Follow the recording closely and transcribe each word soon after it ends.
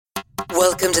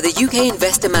Welcome to the UK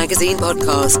Investor Magazine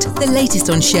podcast, the latest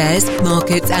on shares,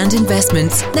 markets and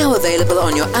investments, now available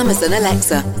on your Amazon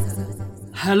Alexa.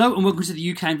 Hello and welcome to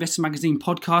the UK Investor Magazine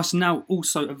podcast, now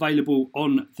also available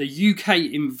on the UK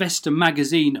Investor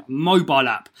Magazine mobile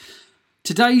app.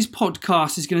 Today's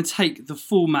podcast is going to take the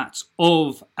format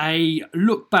of a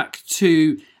look back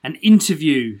to an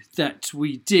interview that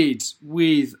we did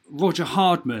with Roger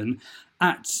Hardman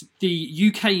at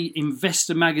the UK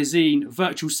Investor Magazine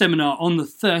virtual seminar on the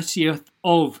 30th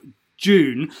of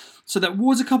June. So that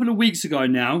was a couple of weeks ago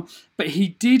now, but he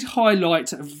did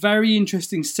highlight a very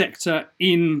interesting sector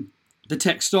in the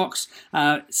tech stocks.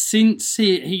 Since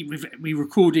we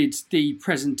recorded the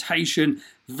presentation,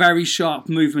 very sharp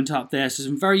movement up there. So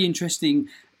some very interesting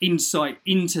insight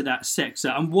into that sector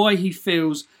and why he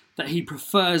feels that he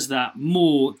prefers that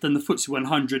more than the FTSE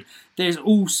 100. There's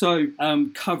also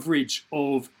coverage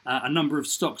of a number of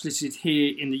stocks listed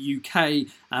here in the UK,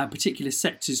 particular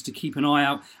sectors to keep an eye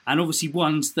out, and obviously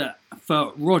ones that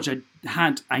for Roger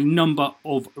had a number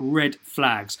of red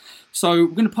flags. So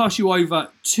we're going to pass you over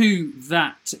to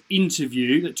that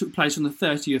interview that took place on the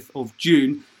 30th of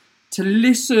June. To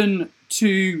listen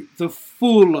to the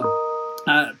full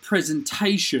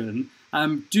presentation,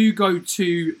 do go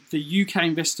to the UK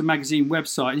Investor Magazine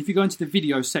website, and if you go into the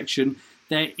video section,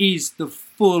 there is the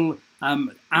full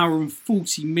hour and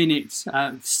 40 minute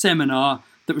seminar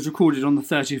that was recorded on the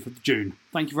 30th of June.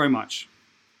 Thank you very much.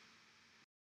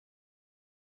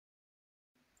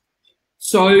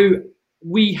 So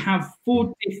we have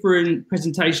 4 different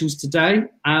presentations today,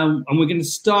 and we're going to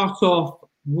start off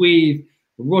with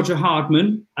Roger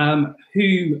Hardman,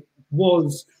 who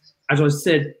was, as I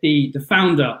said, the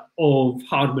founder of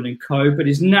Hardman & Co, but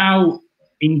is now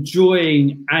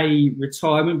enjoying a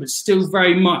retirement, but still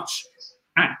very much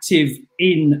active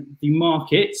in the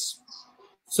markets.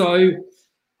 So,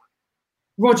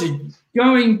 Roger,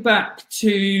 going back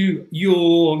to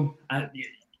your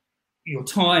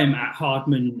time at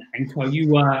Hardman & Co, you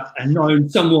were known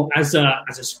somewhat as a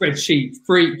spreadsheet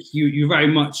freak. You very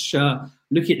much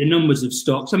look at the numbers of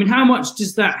stocks. I mean, how much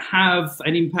does that have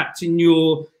an impact in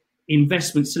your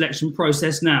investment selection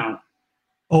process now?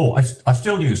 Oh, I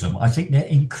still use them. I think they're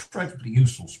incredibly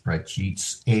useful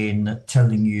spreadsheets in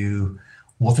telling you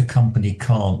what a company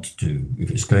can't do if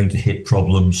it's going to hit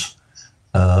problems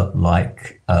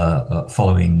like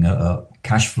following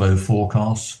cash flow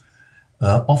forecasts.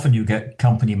 Often you get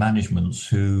company managements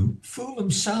who fool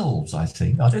themselves, I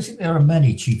think. I don't think there are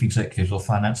many chief executives or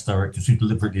finance directors who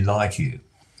deliberately lie to you.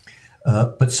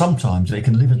 But sometimes they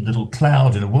can live in a little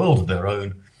cloud in a world of their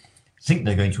own, think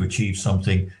they're going to achieve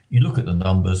something. You look at the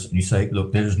numbers and you say,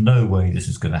 look, there's no way this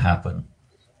is going to happen,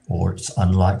 or it's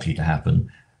unlikely to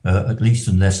happen, at least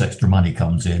unless extra money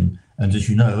comes in. And as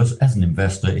you know, as an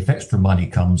investor, if extra money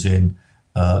comes in,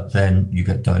 then you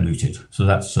get diluted. So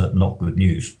that's not good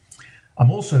news. I'm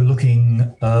also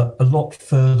looking a lot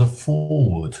further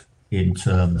forward in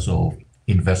terms of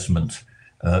investment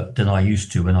than I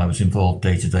used to when I was involved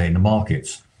day to day in the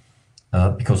markets.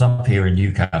 Because up here in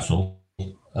Newcastle,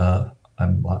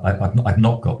 I've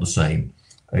not got the same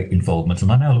involvement, and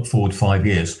I now look forward 5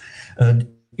 years. And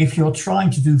if you're trying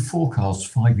to do forecasts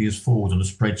 5 years forward on a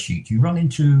spreadsheet, you run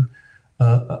into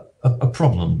a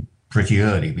problem pretty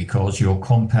early because you're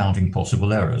compounding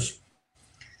possible errors.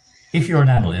 If you're an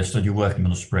analyst and you're working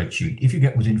on a spreadsheet, if you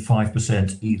get within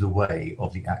 5% either way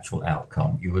of the actual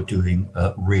outcome, you are doing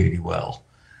really well.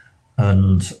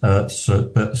 And of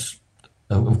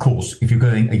course, if you're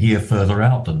going a year further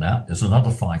out than that, there's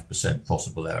another 5%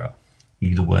 possible error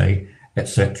either way,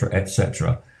 etc.,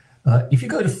 etc. If you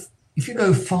go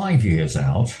 5 years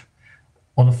out,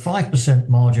 on a 5%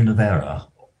 margin of error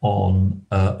on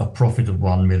a profit of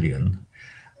 1 million,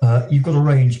 you've got a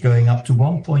range going up to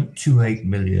 1.28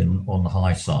 million on the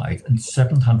high side and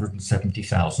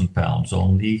 £770,000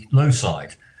 on the low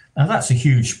side. Now that's a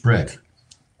huge spread.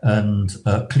 And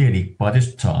clearly, by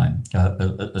this time,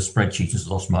 the spreadsheet has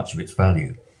lost much of its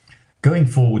value. Going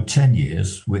forward 10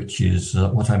 years, which is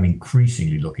what I'm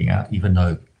increasingly looking at, even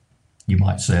though you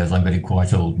might say as I'm getting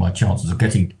quite old, my chances of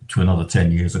getting to another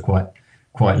 10 years are quite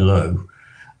low,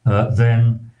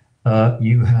 then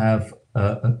you have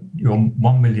your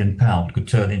 £1 million could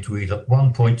turn into either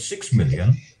 1.6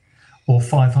 million or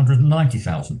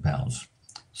 £590,000.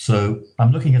 So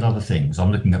I'm looking at other things.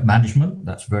 I'm looking at management.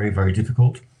 That's very, very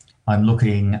difficult. I'm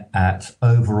looking at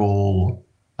overall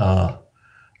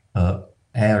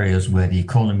areas where the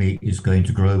economy is going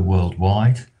to grow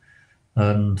worldwide.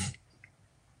 And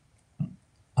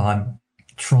I'm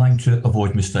trying to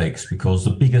avoid mistakes, because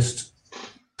the biggest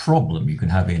problem you can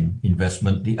have in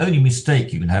investment, the only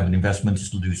mistake you can have in investment is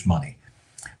to lose money.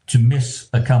 to miss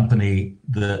a company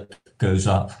that goes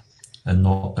up and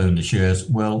not own the shares,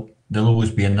 well, there'll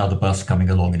always be another bus coming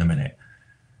along in a minute.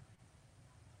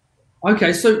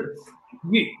 Okay, so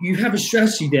you have a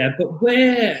strategy there, but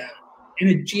where in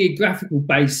a geographical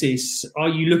basis are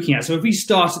you looking at? So if we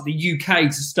start at the UK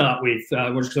to start with,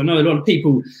 Roger, because I know a lot of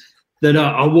people that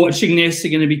are watching this are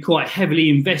going to be quite heavily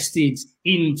invested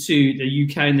into the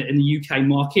UK and the UK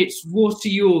markets. What are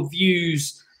your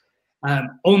views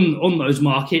on those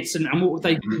markets, and what would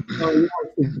they do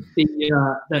with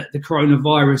the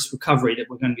coronavirus recovery that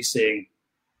we're going to be seeing?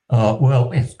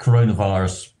 Well, if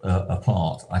coronavirus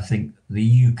apart, I think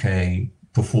the UK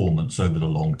performance over the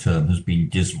long term has been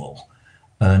dismal,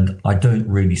 and I don't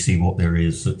really see what there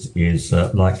is that is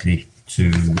likely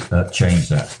to change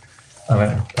that.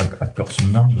 I've got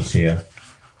some numbers here.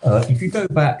 If you go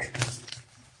back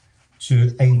to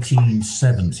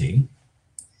 1870,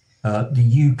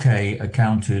 the UK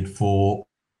accounted for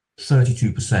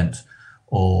 32%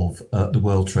 of the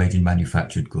world trade in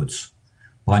manufactured goods.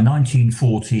 By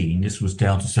 1914, this was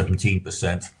down to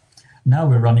 17%. Now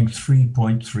we're running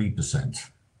 3.3%.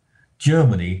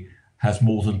 Germany has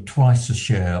more than twice the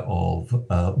share of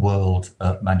world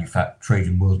trade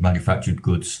in world manufactured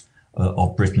goods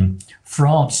of Britain.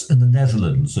 France and the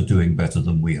Netherlands are doing better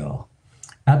than we are.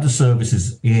 Add the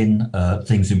services in,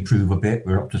 things improve a bit.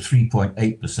 We're up to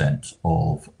 3.8%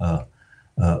 of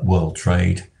world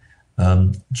trade.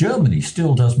 Germany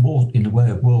still does more in the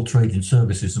way of world trade in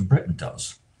services than Britain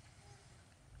does.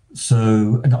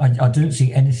 So, and I don't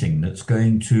see anything that's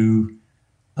going to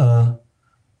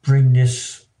bring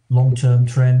this long-term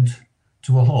trend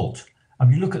to a halt. I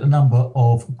mean, look at the number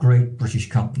of great British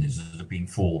companies that have been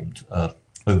formed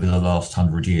over the last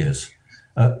 100 years.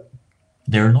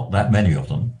 There are not that many of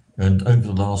them. And over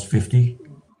the last 50,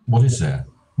 what is there?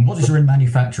 And what is there in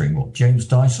manufacturing? What, James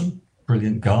Dyson?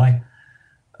 Brilliant guy.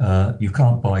 You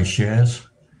can't buy shares.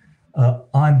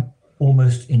 I'm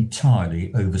almost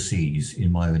entirely overseas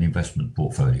in my own investment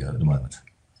portfolio at the moment.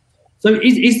 So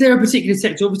is there a particular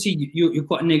sector? Obviously, you're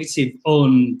quite negative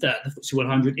on the FTSE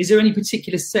 100. Is there any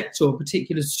particular sector or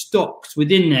particular stocks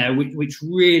within there which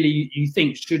really you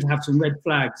think should have some red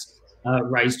flags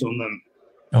raised on them?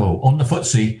 Oh, on the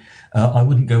FTSE, I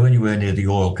wouldn't go anywhere near the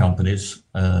oil companies,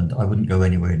 and I wouldn't go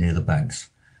anywhere near the banks.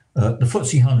 The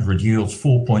FTSE 100 yields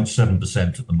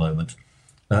 4.7% at the moment.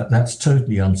 That's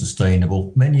totally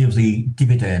unsustainable. Many of the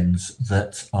dividends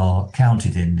that are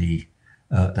counted in the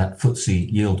that FTSE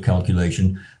yield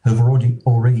calculation have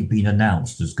already been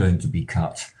announced as going to be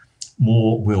cut.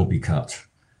 More will be cut.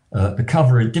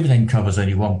 The dividend cover is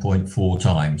only 1.4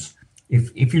 times.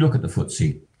 If you look at the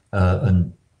FTSE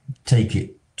and take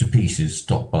it to pieces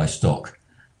stock by stock,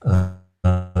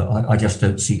 I just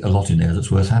don't see a lot in there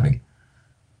that's worth having.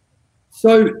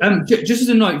 So just as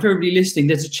a note for everybody listening,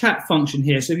 there's a chat function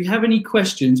here. So if you have any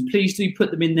questions, please do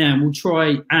put them in there and we'll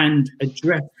try and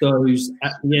address those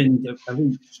at the end of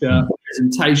each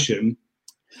presentation.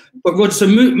 But Rod, so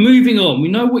moving on, we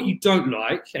know what you don't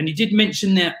like, and you did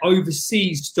mention there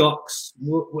overseas stocks,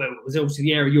 well, was obviously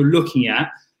the area you're looking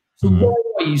at. So why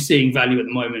are you seeing value at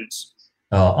the moment?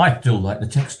 I still like the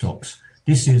tech stocks.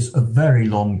 This is a very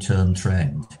long-term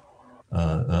trend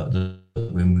that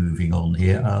we're moving on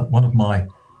here. One of my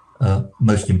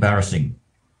most embarrassing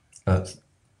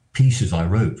pieces I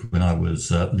wrote when I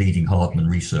was leading Hardman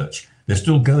Research. They're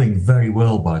still going very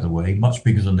well, by the way, much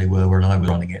bigger than they were when I was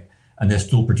running it, and they're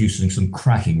still producing some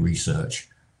cracking research.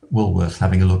 Well worth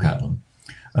having a look at them.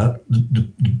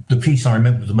 The piece I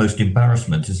remember with the most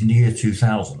embarrassment is in the year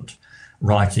 2000,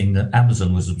 writing that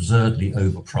Amazon was absurdly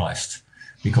overpriced,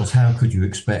 because how could you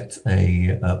expect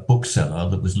a bookseller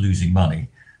that was losing money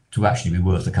to actually be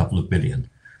worth a couple of billion?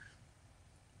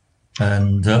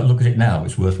 And look at it now,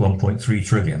 it's worth 1.3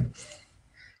 trillion.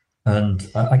 And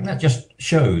I think that just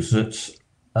shows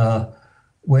that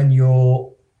when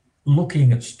you're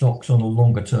looking at stocks on a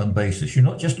longer term basis, you're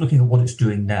not just looking at what it's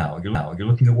doing now, you're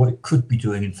looking at what it could be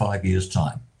doing in 5 years'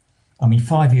 time. I mean,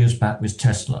 5 years back with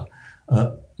Tesla,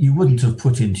 you wouldn't have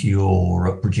put into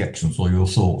your projections or your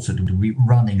thoughts that it would be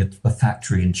running a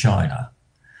factory in China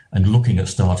and looking at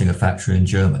starting a factory in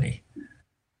Germany.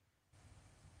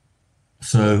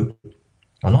 So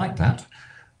I like that.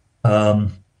 I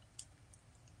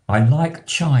like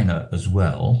China as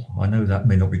well. I know that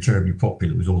may not be terribly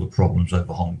popular with all the problems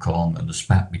over Hong Kong and the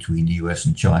spat between the US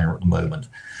and China at the moment.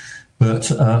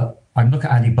 But I look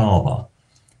at Alibaba,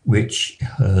 which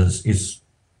is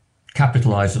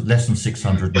capitalized at less than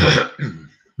 600 million,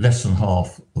 less than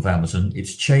half of Amazon.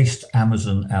 It's chased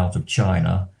Amazon out of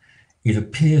China. It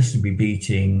appears to be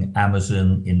beating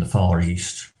Amazon in the Far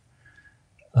East.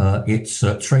 It's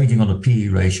trading on a PE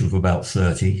ratio of about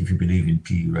 30, if you believe in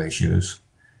PE ratios.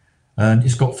 And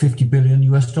it's got $50 billion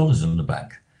in the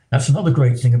bank. That's another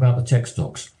great thing about the tech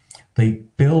stocks. They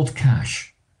build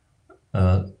cash.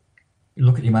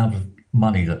 Look at the amount of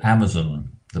money that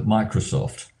Amazon, that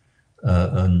Microsoft,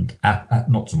 and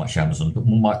not so much Amazon, but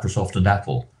more Microsoft and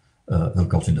Apple have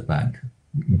got in the bank.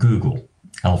 Google,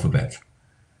 Alphabet.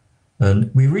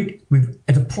 And we're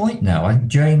at a point now. I think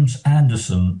James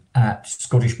Anderson at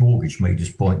Scottish Mortgage made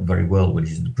this point very well when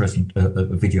he's in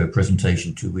a video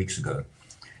presentation 2 weeks ago,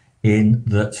 in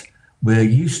that we're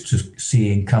used to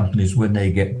seeing companies when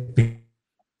they get big,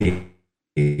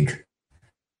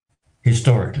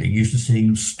 historically, used to seeing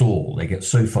them stall. They get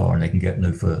so far and they can get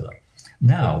no further.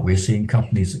 Now we're seeing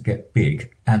companies that get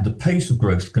big and the pace of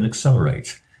growth can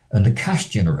accelerate and the cash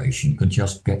generation can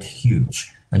just get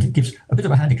huge. And it gives a bit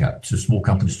of a handicap to small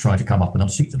companies trying to come up and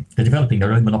unseat them. They're developing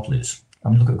their own monopolies. I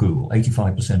mean, look at Google,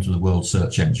 85% of the world's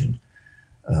search engine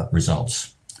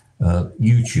results.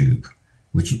 YouTube,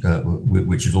 which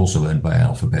is also owned by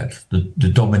Alphabet, the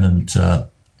dominant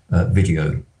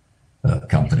video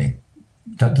company.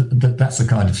 That's the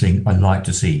kind of thing I like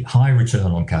to see. High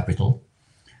return on capital,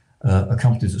 a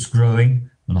company that's growing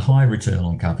and a high return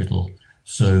on capital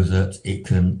so that it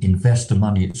can invest the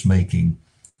money it's making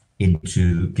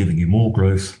into giving you more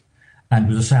growth and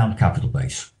with a sound capital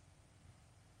base.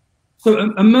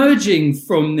 So emerging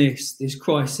from this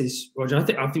crisis, Roger, I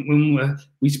think when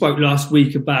we spoke last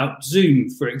week about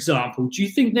Zoom, for example, do you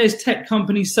think there's tech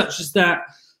companies such as that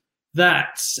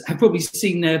have probably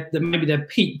seen maybe their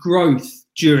peak growth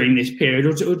during this period,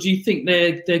 or do you think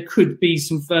there could be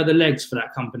some further legs for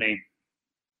that company?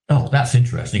 Oh, that's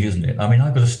interesting, isn't it? I mean,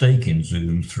 I've got a stake in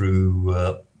Zoom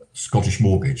through Scottish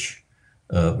Mortgage,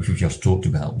 which we've just talked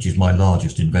about, which is my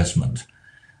largest investment.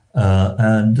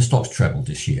 And the stock's trebled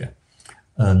this year.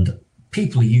 And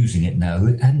people are using it now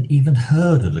who hadn't even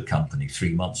heard of the company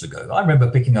 3 months ago. I remember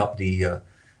picking up the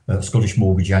Scottish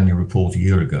Mortgage annual report a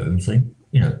year ago and saying,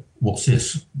 what's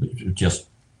this? Just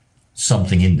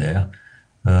something in there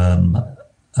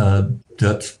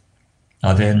that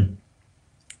I then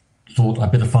thought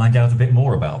I'd better find out a bit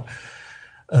more about.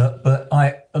 But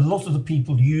a lot of the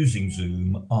people using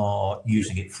Zoom are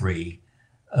using it free.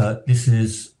 This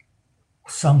is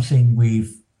something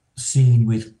we've seen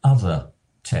with other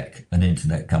tech and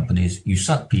internet companies. You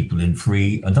suck people in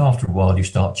free, and after a while you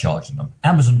start charging them.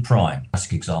 Amazon Prime,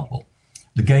 classic example.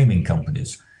 The gaming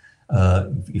companies,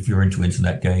 if you're into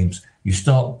internet games, you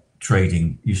start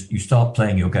trading, you start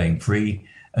playing your game free,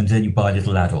 and then you buy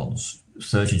little add-ons,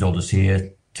 $30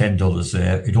 here, $10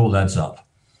 there, it all adds up.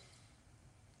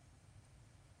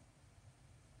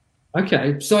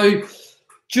 Okay, so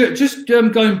just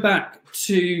going back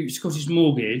to Scottish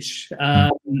Mortgage,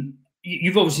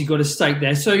 you've obviously got a stake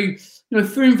there. So,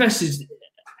 for investors,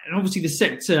 and obviously the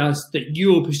sectors that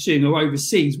you're pursuing are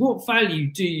overseas, what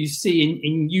value do you see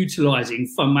in utilising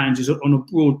fund managers on a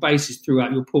broad basis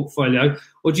throughout your portfolio?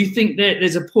 Or do you think that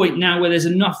there's a point now where there's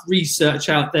enough research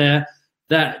out there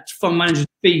that fund managers'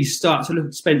 fees start to look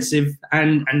expensive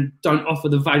and don't offer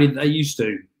the value that they used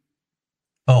to?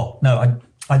 Oh, no,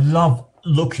 I love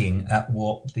looking at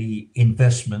what the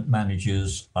investment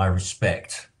managers I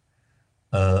respect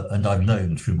and I've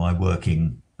known through my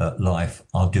working life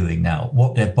are doing now,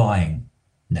 what they're buying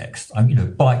next.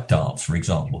 Bike Darts, for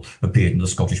example, appeared in the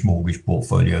Scottish Mortgage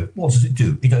portfolio. What does it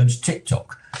do? It owns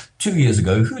TikTok. 2 years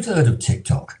ago, who'd heard of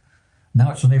TikTok?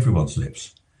 Now it's on everyone's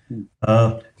lips.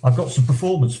 I've got some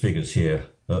performance figures here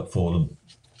for them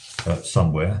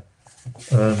somewhere,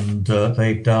 and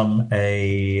they've done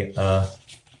a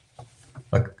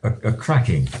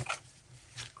cracking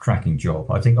job.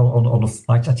 I think on a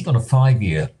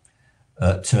 5-year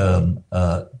term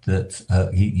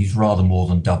that he's rather more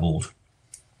than doubled,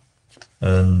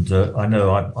 and I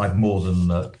know I've more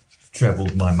than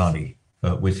trebled my money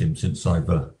with him since I've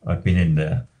been in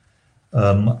there.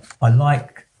 I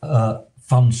like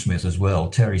Fundsmith as well,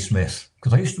 Terry Smith,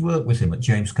 because I used to work with him at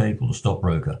James Capel, the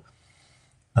stockbroker.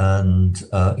 And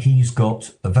he's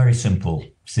got a very simple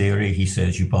theory. He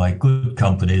says you buy good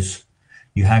companies,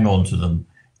 you hang on to them,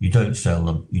 you don't sell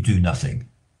them, you do nothing.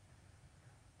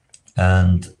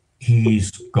 And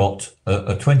he's got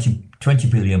a 20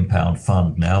 billion pound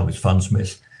fund now with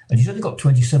Fundsmith, and he's only got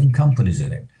 27 companies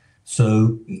in it.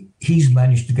 So he's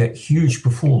managed to get huge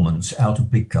performance out of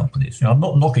big companies. I'm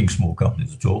not knocking small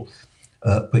companies at all,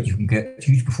 but you can get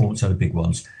huge performance out of big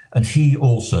ones. And he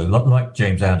also, like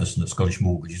James Anderson at Scottish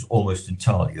Mortgage, is almost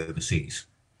entirely overseas.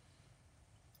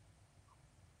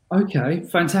 Okay,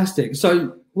 fantastic.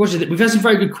 So, Roger, we've had some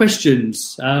very good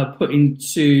questions put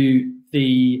into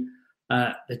the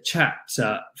the chat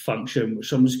function,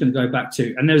 which I'm just going to go back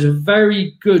to. And there's a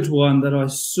very good one that I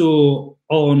saw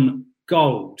on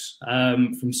gold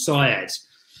from Syed.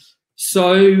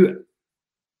 So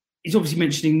he's obviously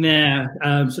mentioning there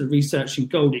sort of researching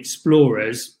gold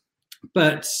explorers.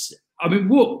 But, I mean,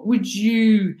 what would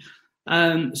you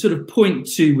sort of point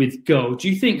to with gold? Do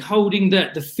you think holding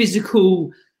the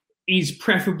physical is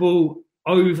preferable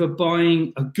over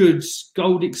buying a good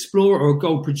gold explorer or a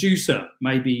gold producer,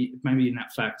 maybe in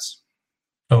that fact?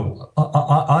 Oh,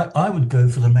 I would go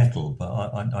for the metal,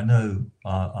 but I know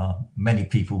many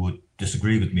people would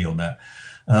disagree with me on that.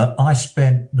 I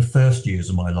spent the first years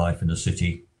of my life in the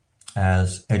city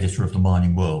as editor of the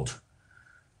Mining World.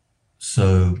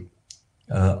 So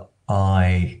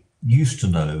I used to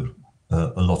know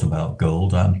a lot about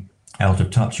gold. I'm out of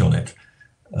touch on it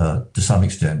to some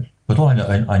extent. But all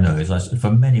I know is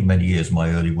for many, many years, my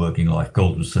early working life,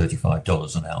 gold was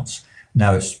 $35 an ounce.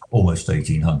 Now it's almost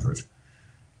 $1,800.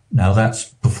 Now that's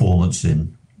performance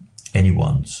in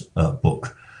anyone's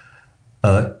book.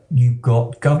 You've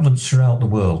got governments throughout the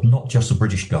world, not just the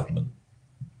British government,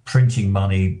 printing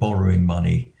money, borrowing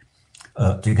money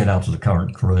to get out of the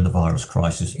current coronavirus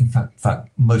crisis. In fact,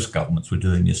 most governments were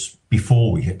doing this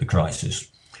before we hit the crisis.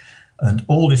 And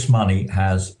all this money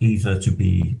has either to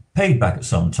be paid back at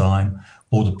some time,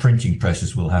 or the printing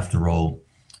presses will have to roll,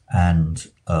 and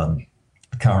the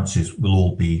currencies will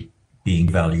all be being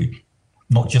valued,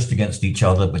 not just against each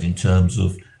other, but in terms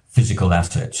of physical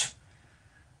assets.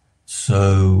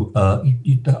 So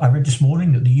I read this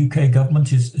morning that the UK government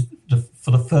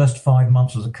for the first 5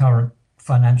 months of the current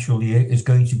financial year is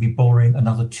going to be borrowing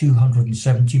another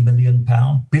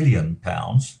 £270 billion.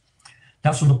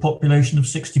 That's on a population of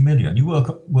 60 million. You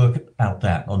work out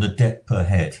that on the debt per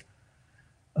head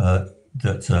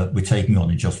that we're taking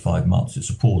on in just 5 months. It's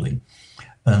appalling.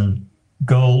 And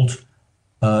gold,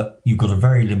 you've got a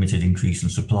very limited increase in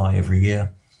supply every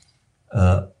year.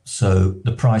 So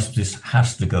the price of this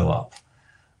has to go up.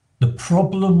 The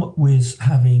problem with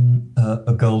having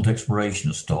a gold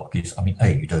exploration stock is, I mean,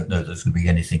 A, you don't know there's going to be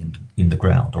anything in the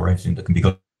ground or anything that can be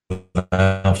got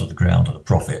out of the ground at a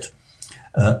profit.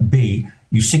 B,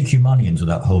 you sink your money into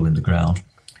that hole in the ground,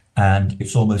 and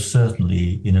it's almost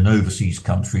certainly in an overseas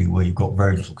country where you've got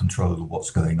very little control of what's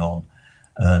going on,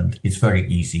 and it's very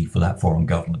easy for that foreign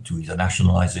government to either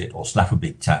nationalize it or slap a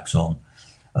big tax on,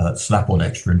 slap on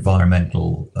extra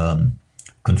environmental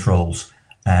controls,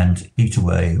 and eat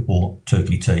away or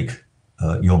totally take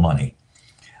your money.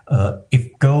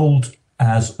 If gold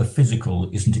as a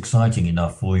physical isn't exciting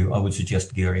enough for you, I would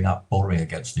suggest gearing up borrowing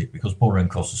against it, because borrowing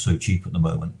costs are so cheap at the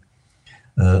moment.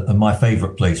 And my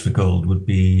favourite place for gold would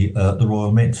be the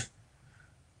Royal Mint,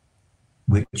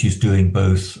 which is doing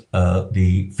both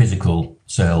the physical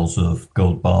sales of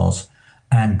gold bars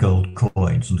and gold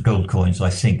coins. And gold coins,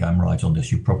 I think I'm right on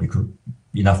this. You probably could,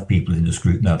 enough people in this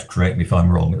group now to correct me if I'm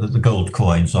wrong. The gold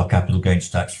coins are capital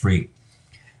gains tax free.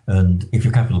 And if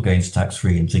your capital gains tax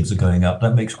free and things are going up,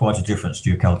 that makes quite a difference to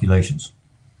your calculations.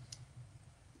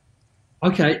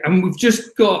 Okay, and we've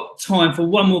just got time for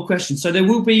one more question. So there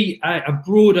will be a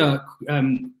broader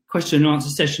question and answer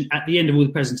session at the end of all the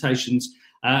presentations.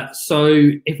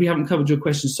 So if we haven't covered your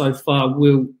questions so far,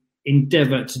 we'll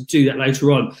endeavour to do that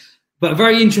later on. But a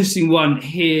very interesting one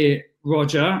here,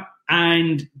 Roger,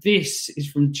 and this is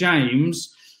from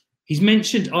James. He's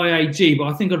mentioned IAG, but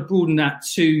I think I'd broaden that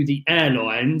to the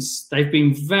airlines. They've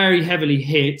been very heavily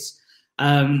hit.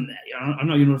 I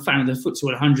know you're not a fan of the FTSE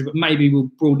 100, but maybe we'll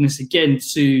broaden this again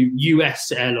to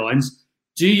US airlines.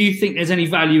 Do you think there's any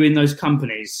value in those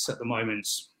companies at the moment?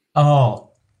 Oh,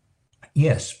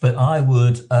 yes, but I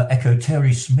would echo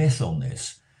Terry Smith on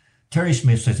this. Terry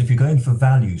Smith says if you're going for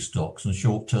value stocks and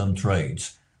short-term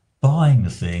trades, buying the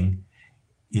thing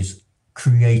is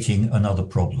creating another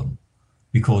problem,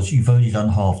 because you've only done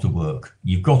half the work.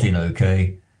 You've got in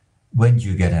okay. When do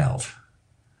you get out?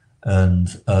 And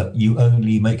you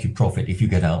only make your profit if you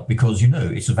get out, because you know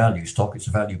it's a value stock, it's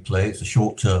a value play, it's a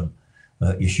short-term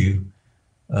issue.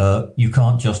 You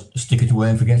can't just stick it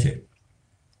away and forget it.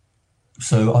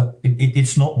 So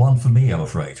it's not one for me, I'm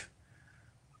afraid.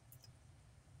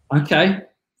 Okay,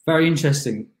 very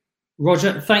interesting.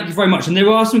 Roger, thank you very much. And there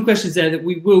are some questions there that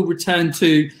we will return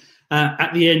to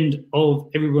at the end of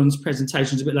everyone's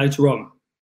presentations a bit later on.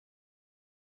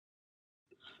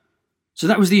 So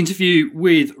that was the interview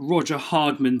with Roger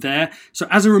Hardman there. So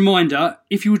as a reminder,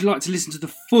 if you would like to listen to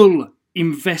the full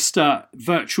investor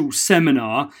virtual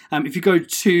seminar, if you go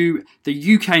to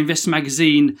the UK Investor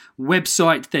Magazine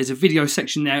website, there's a video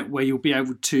section there where you'll be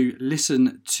able to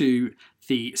listen to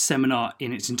the seminar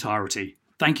in its entirety.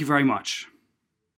 Thank you very much.